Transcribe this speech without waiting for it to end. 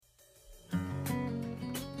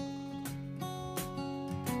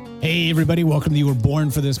Hey, everybody. Welcome to You Were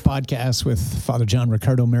Born for This podcast with Father John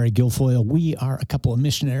Ricardo, Mary Guilfoyle. We are a couple of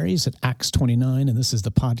missionaries at Acts 29, and this is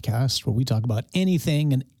the podcast where we talk about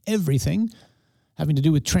anything and everything having to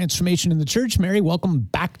do with transformation in the church. Mary, welcome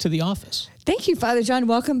back to the office. Thank you, Father John.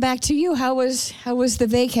 Welcome back to you. How was the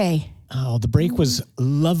vacay? Oh, the break was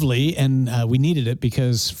lovely, and we needed it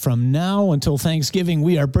because from now until Thanksgiving,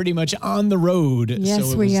 we are pretty much on the road. Yes,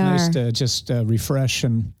 so it was nice to just refresh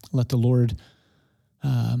and let the Lord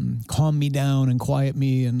calm me down and quiet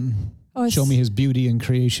me and show me his beauty in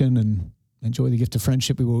creation and enjoy the gift of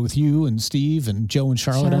friendship. We were with you and Steve and Joe and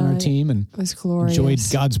Charlotte on our team, and it was glorious. Enjoyed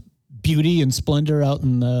God's beauty and splendor out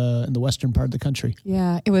in the western part of the country.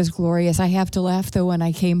 Yeah, it was glorious. I have to laugh, though, when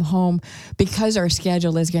I came home, because our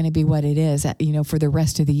schedule is going to be what it is, for the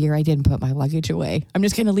rest of the year. I didn't put my luggage away. I'm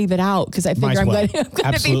just going to leave it out because I figure I'm going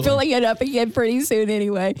to be filling it up again pretty soon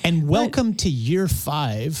anyway. And welcome to year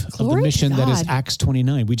 5 of the mission that is Acts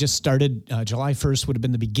 29. We just started, July 1st would have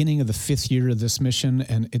been the beginning of the 5th year of this mission,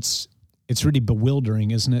 and it's really bewildering,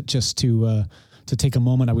 isn't it, just to take a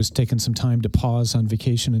moment. I was taking some time to pause on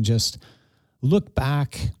vacation and just look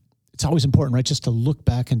back. It's always important, right? Just to look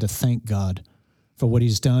back and to thank God for what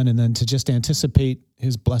he's done, and then to just anticipate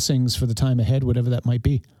his blessings for the time ahead, whatever that might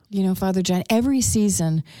be. Father John, every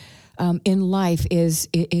season in life is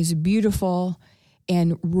beautiful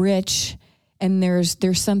and rich, and there's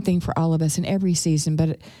something for all of us in every season,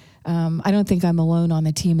 but I don't think I'm alone on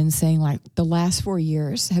the team in saying, the last 4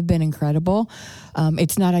 years have been incredible.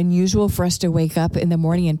 It's not unusual for us to wake up in the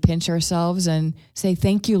morning and pinch ourselves and say,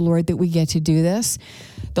 thank you, Lord, that we get to do this.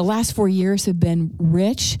 The last 4 years have been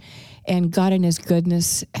rich, and God in his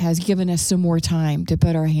goodness has given us some more time to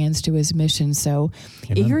put our hands to his mission. So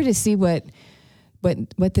Amen. Eager to see what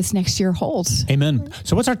this next year holds. Amen.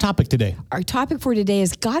 So what's our topic today? Our topic for today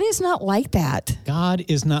is God is not like that. God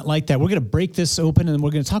is not like that. We're going to break this open, and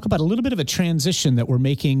we're going to talk about a little bit of a transition that we're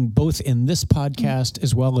making both in this podcast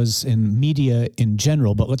as well as in media in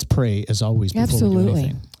general. But let's pray as always before we do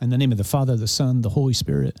anything. In the name of the Father, the Son, the Holy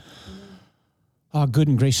Spirit. Good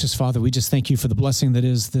and gracious Father, we just thank you for the blessing that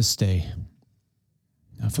is this day,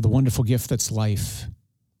 for the wonderful gift that's life,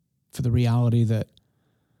 for the reality that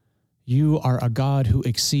you are a God who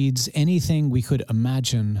exceeds anything we could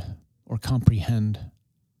imagine or comprehend.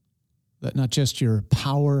 That not just your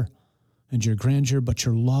power and your grandeur, but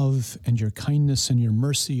your love and your kindness and your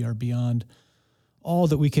mercy are beyond all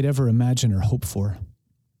that we could ever imagine or hope for.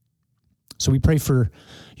 So we pray for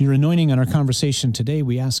your anointing on our conversation today.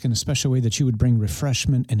 We ask in a special way that you would bring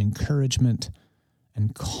refreshment and encouragement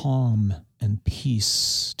and calm and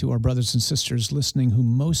peace to our brothers and sisters listening who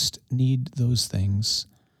most need those things.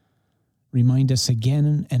 Remind us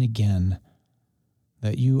again and again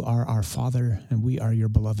that you are our Father and we are your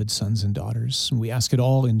beloved sons and daughters. And we ask it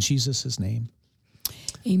all in Jesus' name.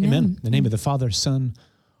 Amen. Amen. In the name of the Father, Son,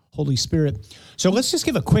 Holy Spirit. So let's just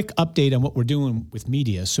give a quick update on what we're doing with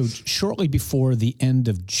media. So shortly before the end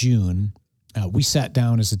of June, we sat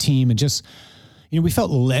down as a team and just, we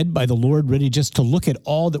felt led by the Lord really just to look at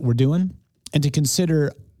all that we're doing and to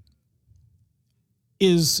consider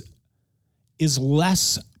is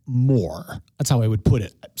less more. That's how I would put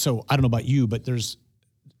it. So I don't know about you, but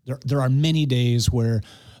there are many days where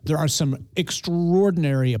there are some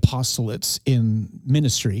extraordinary apostolates in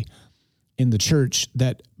ministry in the church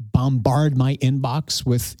that bombard my inbox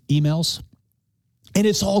with emails. And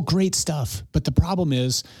it's all great stuff. But the problem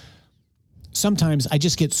is sometimes I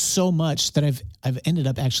just get so much that I've ended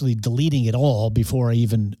up actually deleting it all before I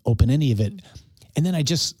even open any of it. And then I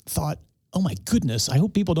just thought, oh my goodness, I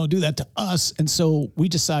hope people don't do that to us. And so we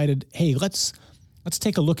decided, hey, let's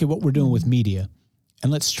take a look at what we're doing with media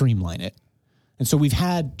and let's streamline it. And so we've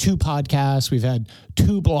had 2 podcasts, we've had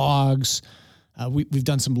 2 blogs, we've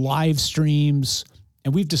done some live streams,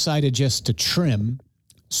 and we've decided just to trim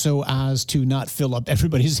so as to not fill up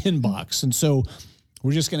everybody's inbox. And so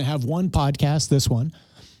we're just going to have 1 podcast, this one,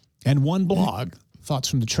 and 1 blog, Thoughts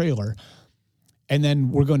from the Trailer. And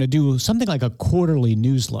then we're going to do something like a quarterly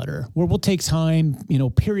newsletter where we'll take time,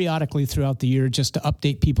 periodically throughout the year just to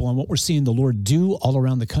update people on what we're seeing the Lord do all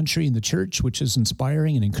around the country in the church, which is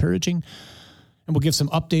inspiring and encouraging. And we'll give some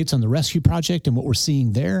updates on the Rescue Project and what we're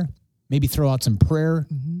seeing there. Maybe throw out some prayer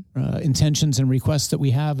intentions and requests that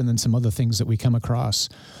we have, and then some other things that we come across.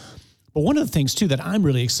 But one of the things, too, that I'm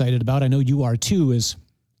really excited about, I know you are, too, is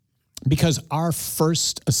because our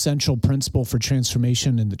first essential principle for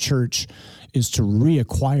transformation in the church is to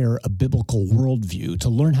reacquire a biblical worldview, to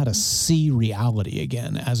learn how to see reality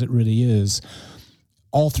again as it really is,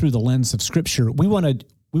 all through the lens of Scripture. We want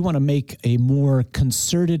to make a more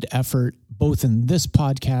concerted effort, both in this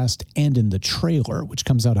podcast and in the trailer, which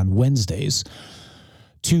comes out on Wednesdays,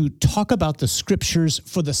 to talk about the scriptures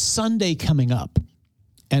for the Sunday coming up.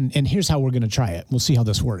 And here's how we're going to try it. We'll see how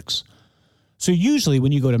this works. So usually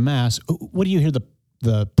when you go to Mass, what do you hear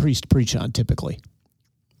the priest preach on typically?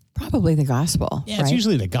 Probably the gospel. Yeah, right? It's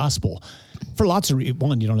usually the gospel. For lots of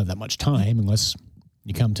reasons, you don't have that much time unless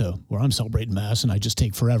you come to where I'm celebrating Mass and I just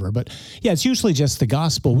take forever. But yeah, it's usually just the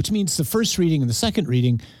gospel, which means the first reading and the second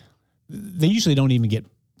reading, they usually don't even get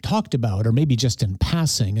talked about, or maybe just in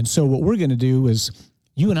passing. And so what we're going to do is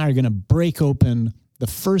you and I are going to break open the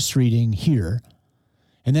first reading here.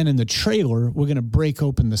 And then in the trailer, we're going to break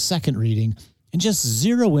open the second reading and just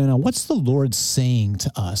zero in on what's the Lord saying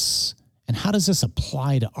to us and how does this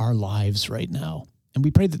apply to our lives right now. And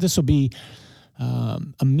we pray that this will be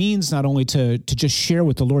a means not only to just share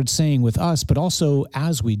what the Lord's saying with us, but also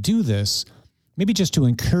as we do this, maybe just to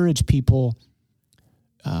encourage people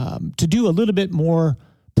to do a little bit more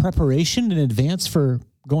preparation in advance for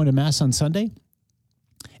going to Mass on Sunday,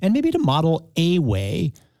 and maybe to model a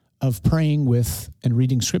way of praying with and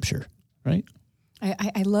reading Scripture, right?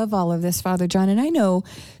 I love all of this, Father John. And I know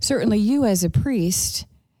certainly you as a priest,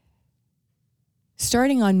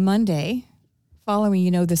 starting on Monday,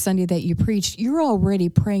 following, the Sunday that you preached, you're already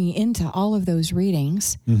praying into all of those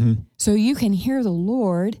readings. Mm-hmm. So you can hear the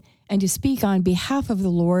Lord and to speak on behalf of the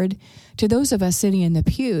Lord to those of us sitting in the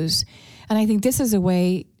pews. And I think this is a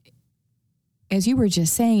way, as you were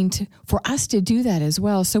just saying, for us to do that as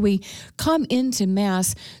well. So we come into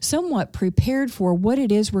Mass somewhat prepared for what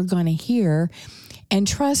it is we're going to hear, and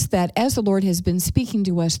trust that as the Lord has been speaking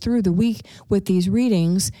to us through the week with these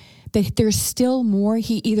readings, that there's still more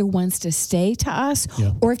He either wants to say to us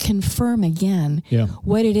or confirm again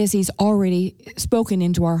what it is He's already spoken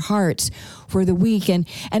into our hearts for the week. And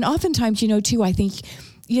oftentimes, too, I think,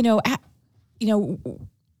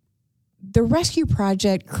 the Rescue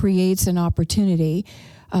Project creates an opportunity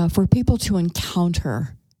for people to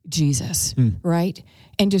encounter Jesus, right?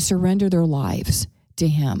 And to surrender their lives to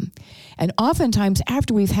Him. And oftentimes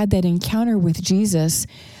after we've had that encounter with Jesus,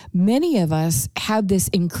 many of us have this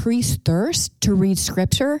increased thirst to read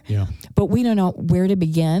Scripture, but we don't know where to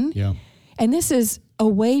begin. Yeah. And this is a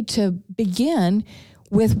way to begin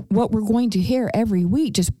with what we're going to hear every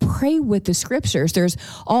week. Just pray with the Scriptures. There's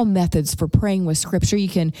all methods for praying with Scripture. You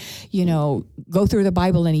can, go through the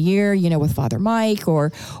Bible in a year, with Father Mike,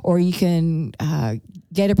 or you can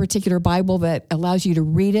get a particular Bible that allows you to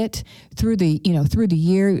read it through the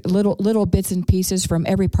year, little bits and pieces from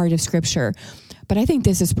every part of Scripture. But I think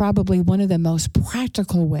this is probably one of the most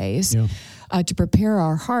practical ways to prepare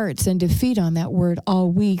our hearts and to feed on that Word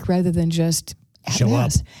all week rather than just show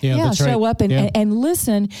up. Show up and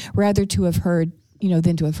listen rather to have heard,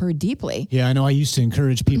 than to have heard deeply. Yeah, I know. I used to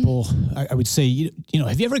encourage people. I would say,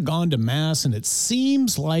 have you ever gone to Mass and it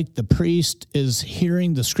seems like the priest is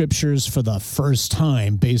hearing the Scriptures for the first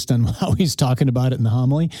time based on how he's talking about it in the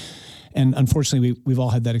homily? And unfortunately, we've all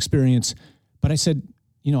had that experience. But I said,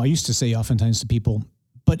 I used to say oftentimes to people,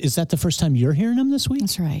 but is that the first time you're hearing them this week?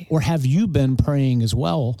 That's right. Or have you been praying as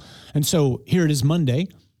well? And so here it is Monday.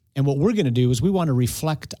 And what we're going to do is we want to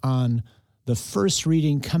reflect on the first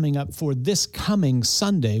reading coming up for this coming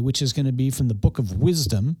Sunday, which is going to be from the Book of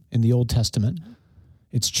Wisdom in the Old Testament.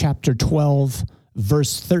 It's chapter 12,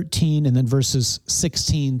 verse 13, and then verses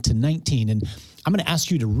 16 to 19. And I'm going to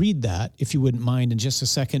ask you to read that, if you wouldn't mind, in just a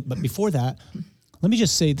second. But before that, let me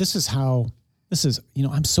just say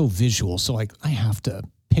I'm so visual. So I have to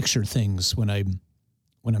picture things when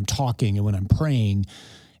I'm talking and when I'm praying.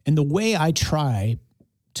 And the way I try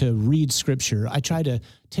to read Scripture, I try to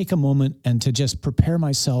take a moment and to just prepare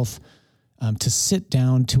myself to sit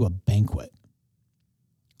down to a banquet.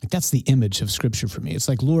 That's the image of Scripture for me. It's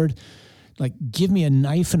like, Lord, give me a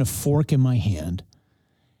knife and a fork in my hand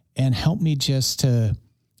and help me just to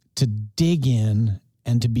dig in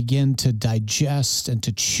and to begin to digest and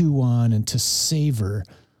to chew on and to savor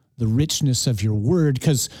the richness of your Word,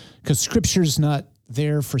 because Scripture's not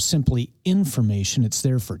there for simply information, it's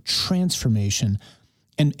there for transformation.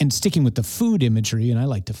 And sticking with the food imagery, and I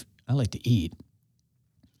like to eat,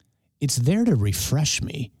 it's there to refresh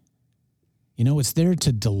me. It's there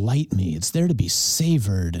to delight me. It's there to be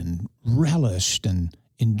savored and relished and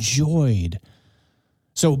enjoyed.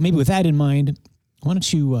 So maybe with that in mind, why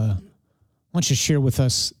don't you share with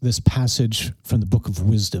us this passage from the Book of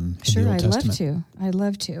Wisdom in the Old Testament? Sure, I'd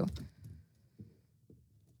love to.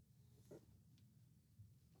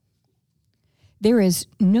 There is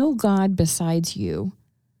no God besides you,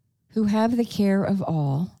 who have the care of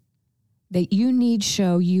all, that you need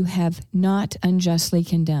show you have not unjustly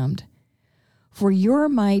condemned. For your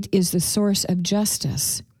might is the source of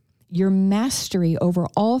justice. Your mastery over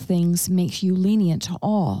all things makes you lenient to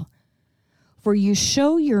all. For you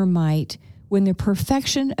show your might when the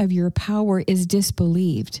perfection of your power is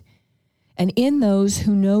disbelieved. And in those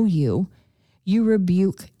who know you, you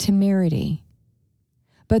rebuke temerity.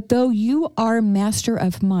 But though you are master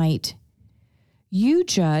of might, you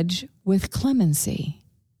judge with clemency,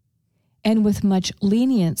 and with much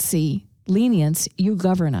lenience you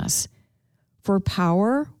govern us. For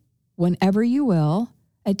power, whenever you will,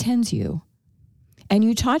 attends you. And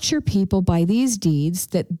you taught your people by these deeds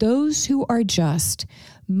that those who are just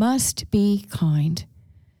must be kind.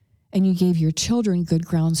 And you gave your children good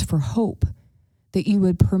grounds for hope, that you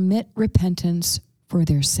would permit repentance for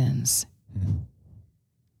their sins.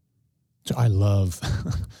 So I love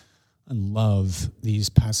these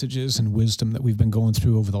passages and wisdom that we've been going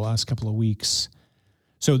through over the last couple of weeks.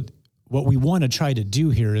 So what we want to try to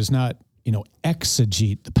do here is not,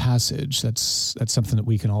 exegete the passage. That's something that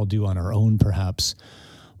we can all do on our own, perhaps.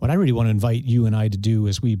 What I really want to invite you and I to do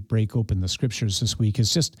as we break open the scriptures this week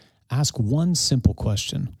is just ask one simple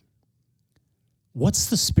question. What's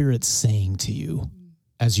the Spirit saying to you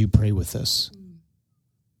as you pray with this?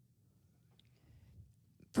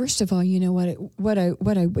 First of all, what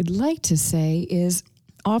I would like to say is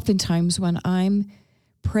oftentimes when I'm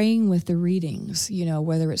praying with the readings,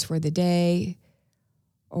 whether it's for the day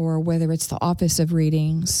or whether it's the office of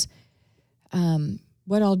readings,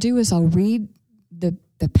 what I'll do is I'll read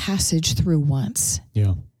the passage through once.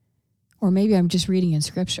 Yeah. Or maybe I'm just reading in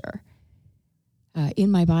Scripture,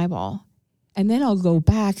 in my Bible. And then I'll go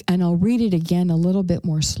back and I'll read it again a little bit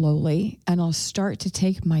more slowly, and I'll start to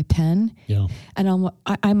take my pen, and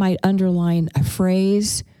I might underline a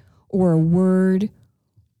phrase or a word,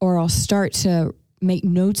 or I'll start to make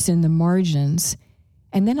notes in the margins,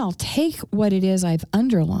 and then I'll take what it is I've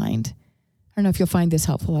underlined. I don't know if you'll find this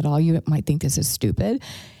helpful at all. You might think this is stupid.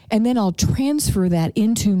 And then I'll transfer that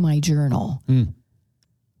into my journal. And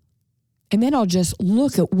then I'll just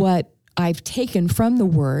look at what I've taken from the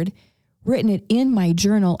Word, written it in my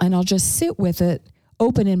journal, and I'll just sit with it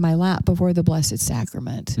open in my lap before the Blessed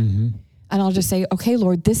Sacrament. And I'll just say, okay,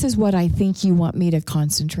 Lord, this is what I think you want me to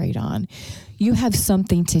concentrate on. You have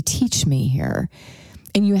something to teach me here.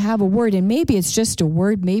 And you have a word, and maybe it's just a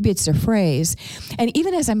word, maybe it's a phrase. And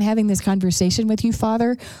even as I'm having this conversation with you,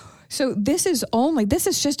 Father, so this is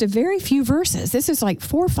just a very few verses. This is like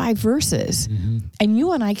 4 or 5 verses. And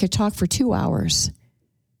you and I could talk for 2 hours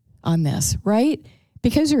on this, right?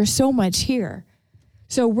 Because there's so much here.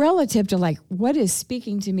 So relative to like what is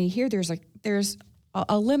speaking to me here,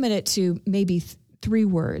 I'll limit it to maybe 3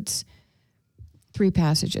 words, 3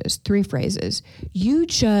 passages, 3 phrases. You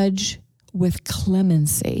judge with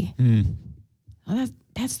clemency. Well,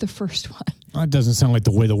 that's the first one. That doesn't sound like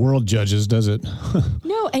the way the world judges, does it?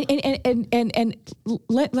 No, and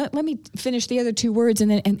let me finish the other 2 words, and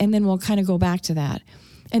then we'll kind of go back to that.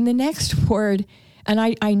 And the next word, and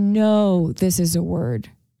I know this is a word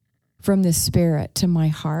from the Spirit to my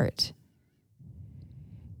heart,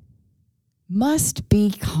 must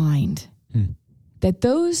be kind. That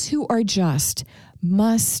those who are just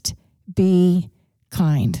must be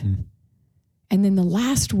kind. And then the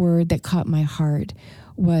last word that caught my heart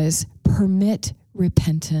was permit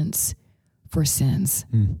repentance for sins.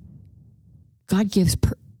 God gives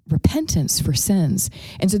repentance for sins.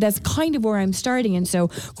 And so that's kind of where I'm starting. And so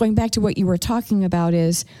going back to what you were talking about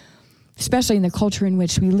is, especially in the culture in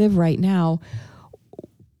which we live right now,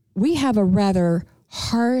 we have a rather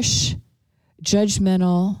harsh,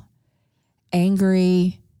 judgmental,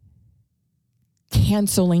 angry,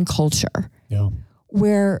 canceling culture.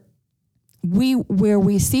 Where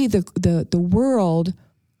we see the world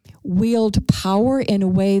wield power in a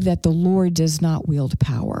way that the Lord does not wield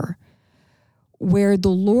power. Where the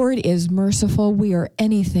Lord is merciful, we are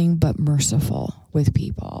anything but merciful with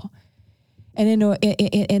people. And in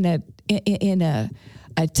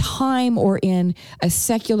a time or in a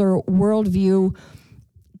secular worldview,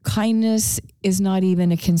 kindness is not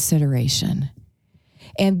even a consideration.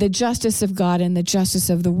 And the justice of God and the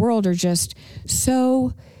justice of the world are just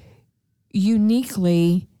so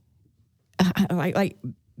uniquely, like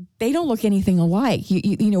they don't look anything alike.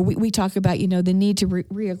 We talk about, the need to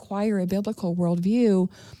reacquire a biblical worldview,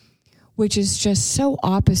 which is just so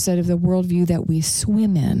opposite of the worldview that we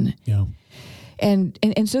swim in.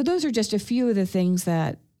 And so those are just a few of the things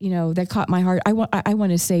that, that caught my heart. I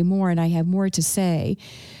want to say more, and I have more to say.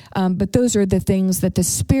 But those are the things that the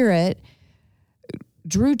Spirit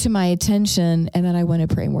drew to my attention, and then I want to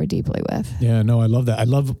pray more deeply with. Yeah, no, I love that. I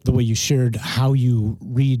love the way you shared how you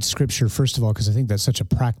read Scripture, first of all, because I think that's such a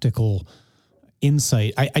practical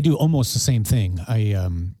insight. I do almost the same thing.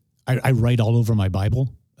 I write all over my Bible.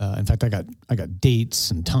 In fact, I got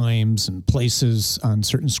dates and times and places on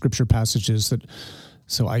certain scripture passages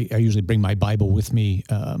so I usually bring my Bible with me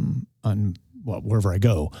wherever I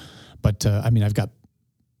go. But I've got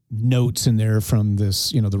notes in there from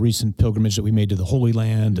this, the recent pilgrimage that we made to the Holy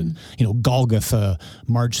Land, and Golgotha,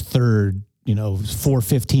 March 3rd,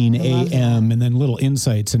 4:15 a.m. and then little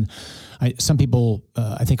insights. And some people,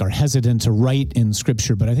 I think, are hesitant to write in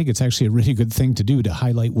Scripture, but I think it's actually a really good thing to do, to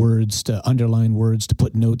highlight words, to underline words, to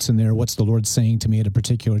put notes in there. What's the Lord saying to me at a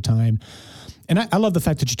particular time? And I love the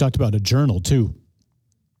fact that you talked about a journal too.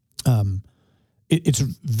 It's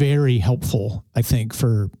very helpful, I think,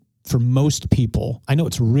 for most people. I know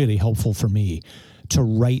it's really helpful for me to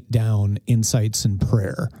write down insights in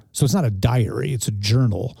prayer. So it's not a diary, it's a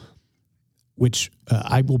journal, which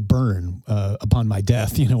I will burn upon my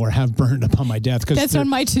death, or have burned upon my death. That's on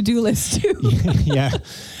my to-do list too. Yeah.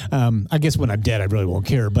 I guess when I'm dead, I really won't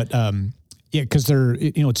care. But because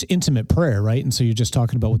it's intimate prayer, right? And so you're just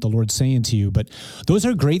talking about what the Lord's saying to you. But those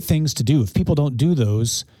are great things to do. If people don't do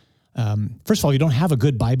those, first of all, you don't have a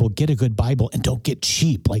good Bible, get a good Bible, and don't get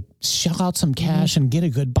cheap. Like, shell out some cash and get a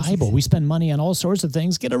good Bible. We spend money on all sorts of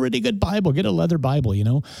things. Get a really good Bible, get a leather Bible,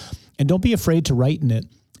 and don't be afraid to write in it.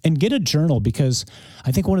 And get a journal, because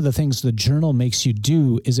I think one of the things the journal makes you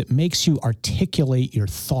do is it makes you articulate your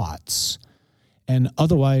thoughts. And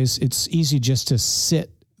otherwise, it's easy just to sit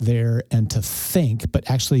there and to think, but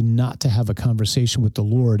actually not to have a conversation with the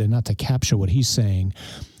Lord and not to capture what he's saying.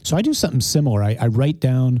 So I do something similar. I write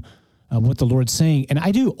down what the Lord's saying, and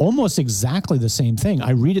I do almost exactly the same thing.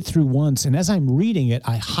 I read it through once, and as I'm reading it,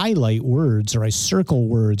 I highlight words, or I circle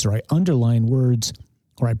words, or I underline words,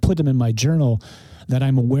 or I put them in my journal that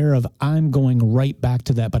I'm aware of. I'm going right back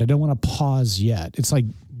to that, but I don't want to pause yet. It's like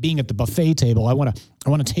being at the buffet table. I want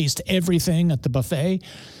to taste everything at the buffet,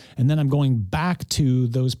 and then I'm going back to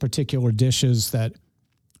those particular dishes that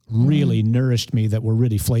really nourished me, that were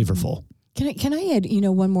really flavorful. Can I add,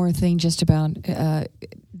 one more thing just about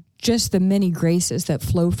just the many graces that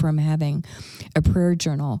flow from having a prayer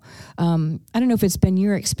journal. I don't know if it's been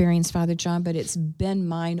your experience, Father John, but it's been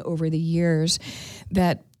mine over the years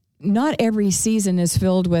that not every season is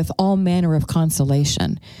filled with all manner of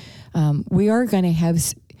consolation. We are going to have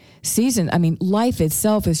life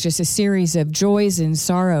itself is just a series of joys and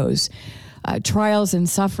sorrows, trials and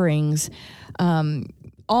sufferings,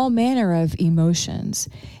 all manner of emotions.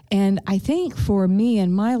 And I think for me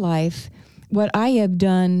in my life, what I have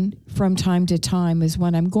done from time to time is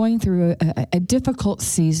when I'm going through a difficult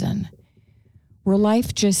season where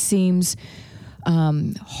life just seems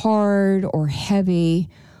hard or heavy,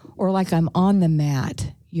 or like I'm on the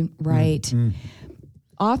mat, right? Mm-hmm.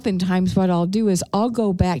 Oftentimes what I'll do is I'll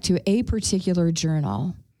go back to a particular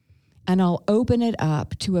journal and I'll open it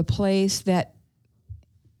up to a place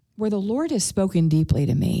where the Lord has spoken deeply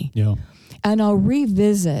to me. Yeah. And I'll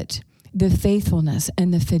revisit the faithfulness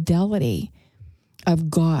and the fidelity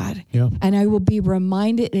of God. Yeah. And I will be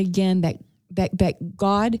reminded again that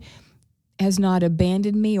God has not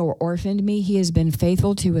abandoned me or orphaned me. He has been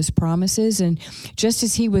faithful to his promises. And just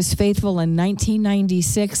as he was faithful in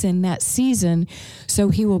 1996 in that season, so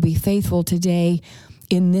he will be faithful today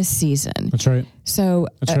in this season. That's right. So,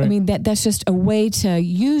 that's right. That's just a way to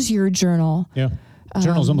use your journal. Yeah.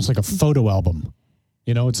 Journal is almost like a photo album.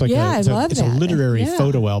 It's like it's a literary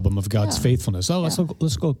photo album of God's faithfulness. Oh,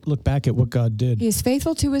 let's go look back at what God did. He is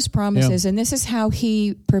faithful to his promises, and this is how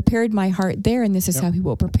he prepared my heart there, and this is how he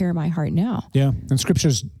will prepare my heart now. Yeah, and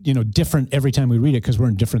Scripture's different every time we read it because we're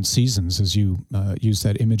in different seasons, as you use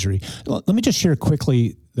that imagery. Let me just share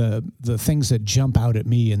quickly the things that jump out at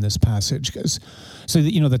me in this passage, because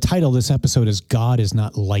the title of this episode is "God is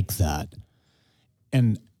Not Like That,"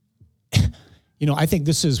 and I think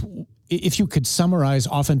this is. If you could summarize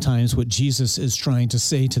oftentimes what Jesus is trying to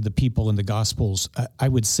say to the people in the Gospels, I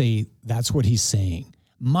would say that's what he's saying.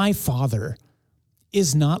 My Father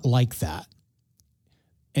is not like that.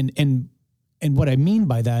 And what I mean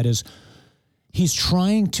by that is he's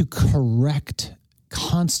trying to correct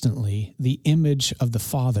constantly the image of the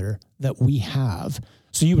Father that we have.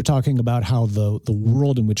 So you were talking about how the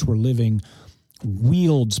world in which we're living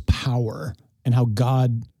wields power, and how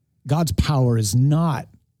God's power is not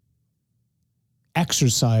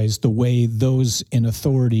exercise the way those in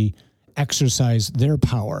authority exercise their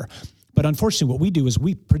power. But unfortunately, what we do is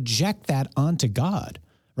we project that onto God,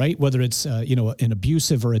 right? Whether it's an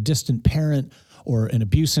abusive or a distant parent, or an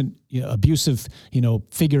abusive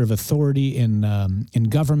figure of authority in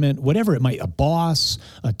government, whatever it might, a boss,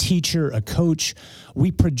 a teacher, a coach,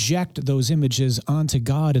 we project those images onto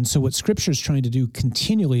God. And so what Scripture is trying to do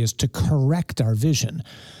continually is to correct our vision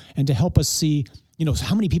and to help us see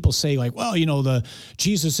how many people say like, well,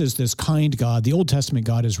 Jesus is this kind God. The Old Testament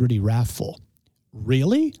God is really wrathful.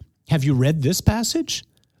 Really? Have you read this passage?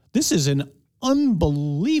 This is an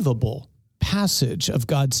unbelievable passage of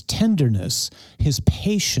God's tenderness, his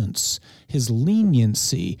patience, his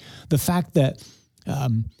leniency, the fact that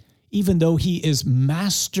even though he is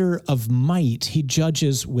master of might, he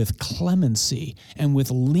judges with clemency and with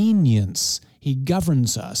lenience. He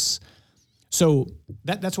governs us. So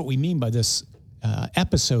that's what we mean by this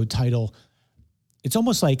episode title. It's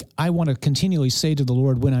almost like I want to continually say to the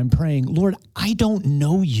Lord when I'm praying, Lord, I don't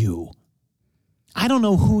know you. I don't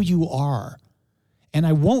know who you are. And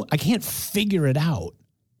I can't figure it out.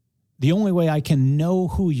 The only way I can know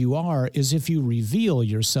who you are is if you reveal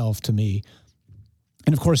yourself to me.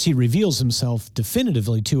 And of course, he reveals himself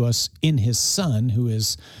definitively to us in his Son, who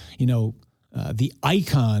is, the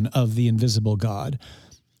icon of the invisible God.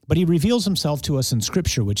 But he reveals himself to us in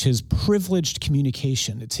Scripture, which is privileged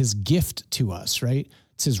communication. It's his gift to us, right?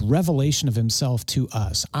 It's his revelation of himself to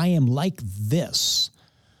us. I am like this.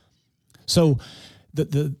 So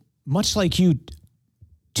the much like you,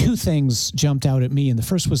 two things jumped out at me, and the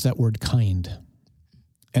first was that word kind.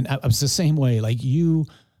 And I was the same way, like you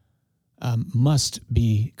must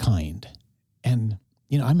be kind. And,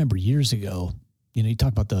 I remember years ago, you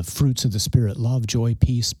talk about the fruits of the Spirit, love, joy,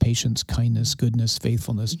 peace, patience, kindness, goodness,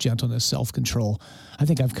 faithfulness, gentleness, self-control. I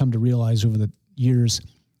think I've come to realize over the years,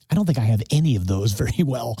 I don't think I have any of those very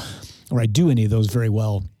well, or I do any of those very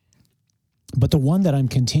well. But the one that I'm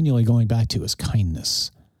continually going back to is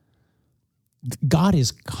kindness. God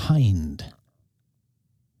is kind.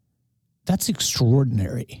 That's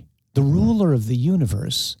extraordinary. The ruler of the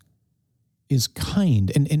universe is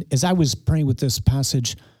kind. And as I was praying with this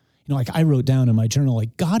passage, I wrote down in my journal,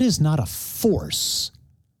 like, God is not a force.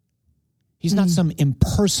 He's not some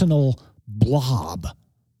impersonal blob.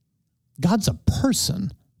 God's a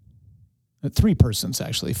person. 3 persons,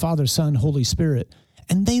 actually, Father, Son, Holy Spirit.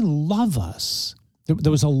 And they love us.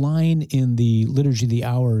 There was a line in the Liturgy of the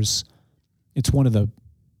Hours. It's one of the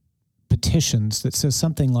petitions that says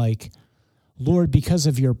something like, Lord, because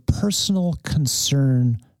of your personal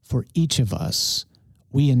concern for each of us,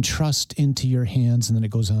 we entrust into your hands, and then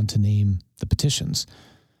it goes on to name the petitions.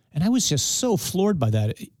 And I was just so floored by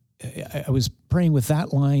that. I was praying with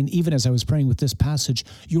that line, even as I was praying with this passage,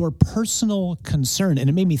 your personal concern. And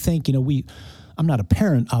it made me think, I'm not a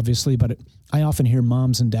parent, obviously, but I often hear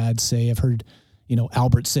moms and dads say, I've heard,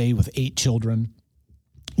 Albert say with 8 children,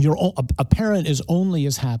 a parent is only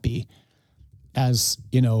as happy as,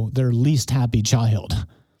 their least happy child.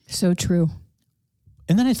 So true.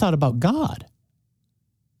 And then I thought about God.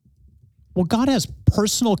 Well, God has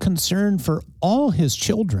personal concern for all his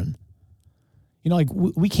children.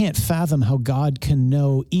 We can't fathom how God can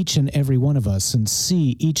know each and every one of us and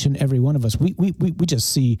see each and every one of us. We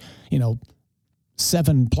just see,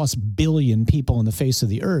 7+ billion people on the face of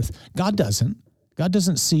the earth. God doesn't. God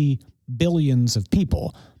doesn't see billions of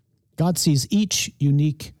people. God sees each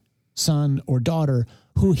unique son or daughter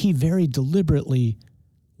who he very deliberately,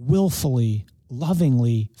 willfully,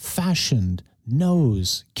 lovingly fashioned,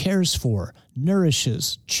 knows, cares for,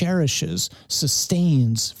 nourishes, cherishes,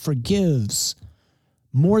 sustains, forgives,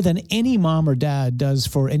 more than any mom or dad does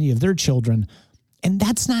for any of their children. And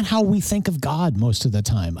that's not how we think of God most of the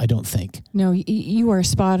time, I don't think. No, you are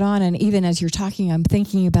spot on. And even as you're talking, I'm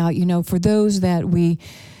thinking about, for those that we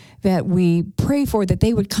pray for, that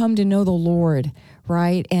they would come to know the Lord,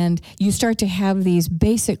 right? And you start to have these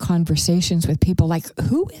basic conversations with people like,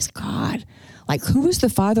 who is God? Like, who is the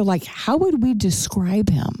Father? Like, how would we describe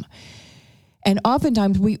him? And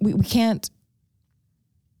oftentimes we can't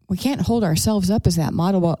hold ourselves up as that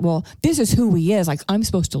model. Well, this is who he is. Like, I'm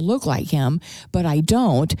supposed to look like him, but I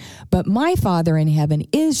don't. But my Father in heaven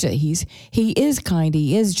he is kind,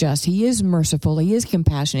 he is just, he is merciful, he is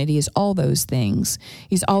compassionate, he is all those things.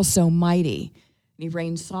 He's also mighty, and he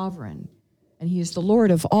reigns sovereign, and he is the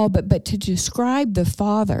Lord of all. But to describe the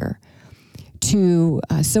Father to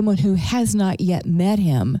someone who has not yet met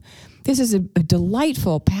him, this is a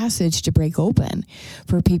delightful passage to break open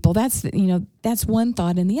for people. That's one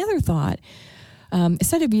thought. And the other thought, a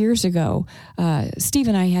set of years ago, Steve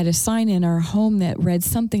and I had a sign in our home that read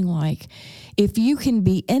something like, if you can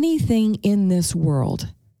be anything in this world,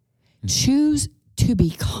 choose to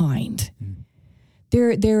be kind.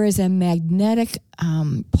 There is a magnetic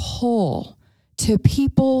pull to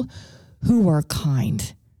people who are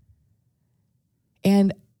kind.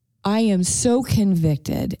 And I am so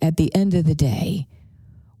convicted at the end of the day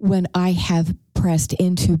when I have pressed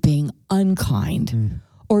into being unkind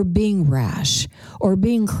or being rash or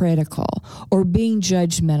being critical or being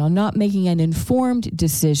judgmental, not making an informed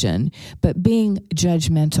decision, but being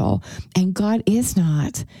judgmental. And God is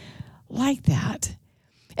not like that.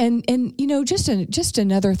 And just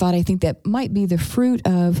another thought I think that might be the fruit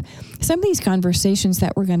of some of these conversations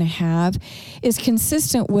that we're going to have is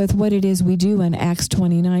consistent with what it is we do in Acts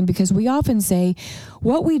 29, because we often say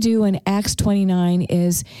what we do in Acts 29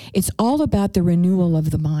 is it's all about the renewal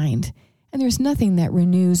of the mind. And there's nothing that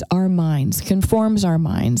renews our minds, conforms our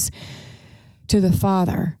minds to the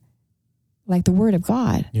Father like the Word of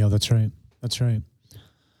God. Yeah, that's right. That's right.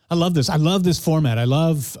 I love this. I love this format.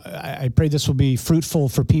 I pray this will be fruitful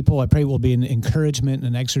for people. I pray it will be an encouragement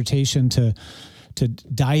and an exhortation to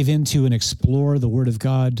dive into and explore the Word of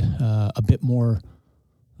God a bit more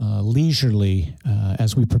leisurely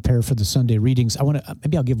as we prepare for the Sunday readings.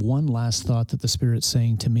 Maybe I'll give one last thought that the Spirit's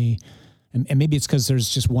saying to me, and maybe it's because there's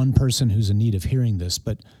just one person who's in need of hearing this.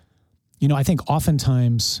 But I think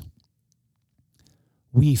oftentimes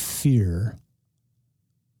we fear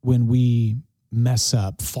when we mess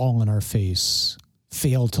up, fall on our face,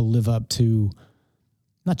 fail to live up to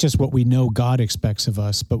not just what we know God expects of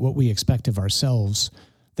us, but what we expect of ourselves,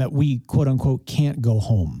 that we, quote unquote, can't go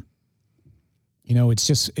home. It's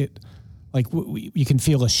just, you can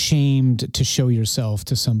feel ashamed to show yourself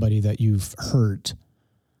to somebody that you've hurt.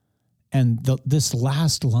 And this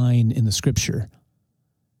last line in the scripture,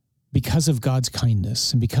 because of God's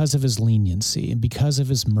kindness and because of his leniency and because of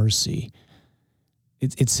his mercy,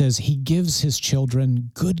 it says he gives his children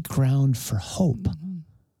good ground for hope,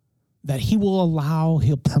 that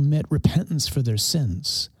he'll permit repentance for their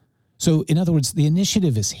sins. So in other words, the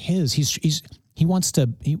initiative is his. He wants to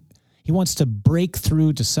break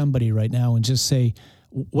through to somebody right now and just say,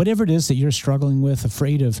 whatever it is that you're struggling with,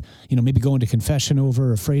 afraid of, maybe going to confession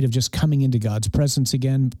over, afraid of just coming into God's presence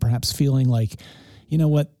again, perhaps feeling like,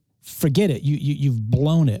 forget it. You've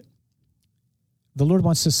blown it. The Lord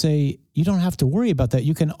wants to say, you don't have to worry about that.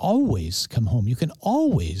 You can always come home. You can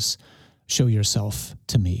always show yourself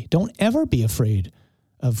to me. Don't ever be afraid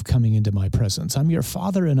of coming into my presence. I'm your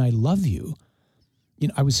Father and I love you.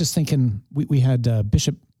 I was just thinking, we had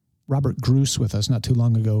Bishop Robert Gruss with us not too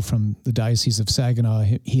long ago from the Diocese of Saginaw.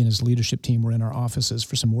 He and his leadership team were in our offices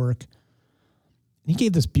for some work. And he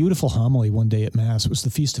gave this beautiful homily one day at Mass. It was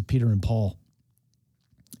the Feast of Peter and Paul.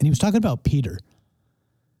 And he was talking about Peter.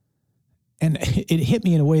 And it hit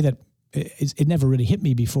me in a way that it never really hit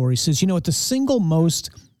me before. He says, at the single most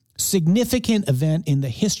significant event in the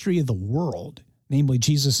history of the world, namely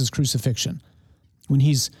Jesus' crucifixion, when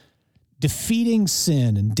he's defeating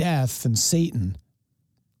sin and death and Satan,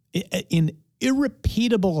 an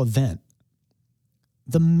irrepeatable event,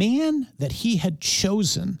 the man that he had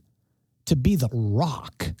chosen to be the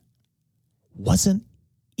rock wasn't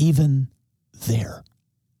even there.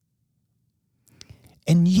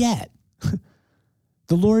 And yet,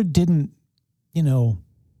 the Lord didn't,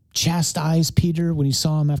 chastise Peter when he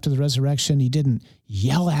saw him after the resurrection. He didn't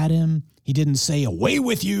yell at him. He didn't say, away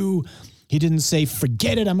with you. He didn't say,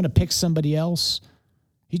 forget it, I'm going to pick somebody else.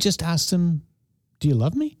 He just asked him, do you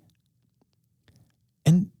love me?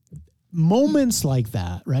 And moments like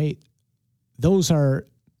that, right? Those are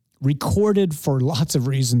recorded for lots of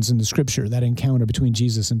reasons in the scripture, that encounter between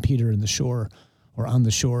Jesus and Peter in the shore or on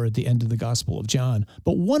the shore at the end of the Gospel of John.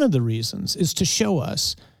 But one of the reasons is to show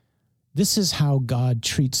us this is how God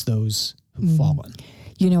treats those who've fallen.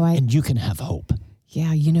 And you can have hope.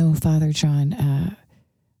 Yeah, Father John,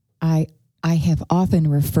 I have often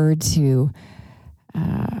referred to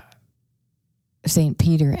St.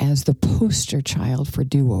 Peter as the poster child for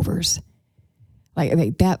do-overs.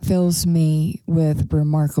 Like that fills me with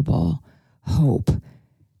remarkable hope.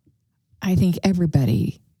 I think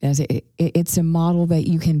everybody does it. It's a model that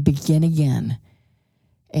you can begin again.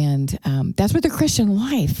 And that's what the Christian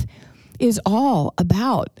life is all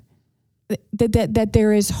about, that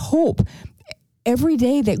there is hope. Every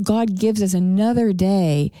day that God gives us another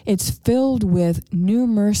day, it's filled with new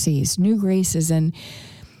mercies, new graces. And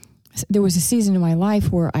there was a season in my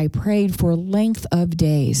life where I prayed for length of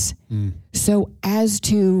days so as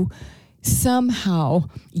to somehow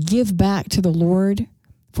give back to the Lord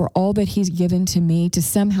for all that he's given to me, to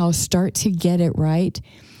somehow start to get it right.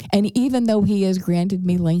 And even though he has granted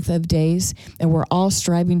me length of days and we're all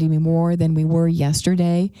striving to be more than we were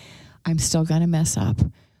yesterday, I'm still going to mess up.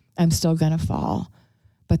 I'm still going to fall.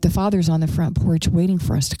 But the Father's on the front porch waiting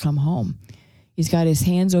for us to come home. He's got his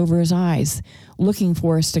hands over his eyes, looking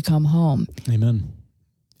for us to come home. Amen.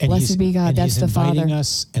 And blessed be God. That's the Father. He's inviting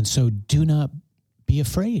us, and so do not be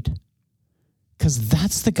afraid, because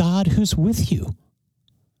that's the God who's with you.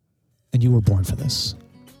 And you were born for this.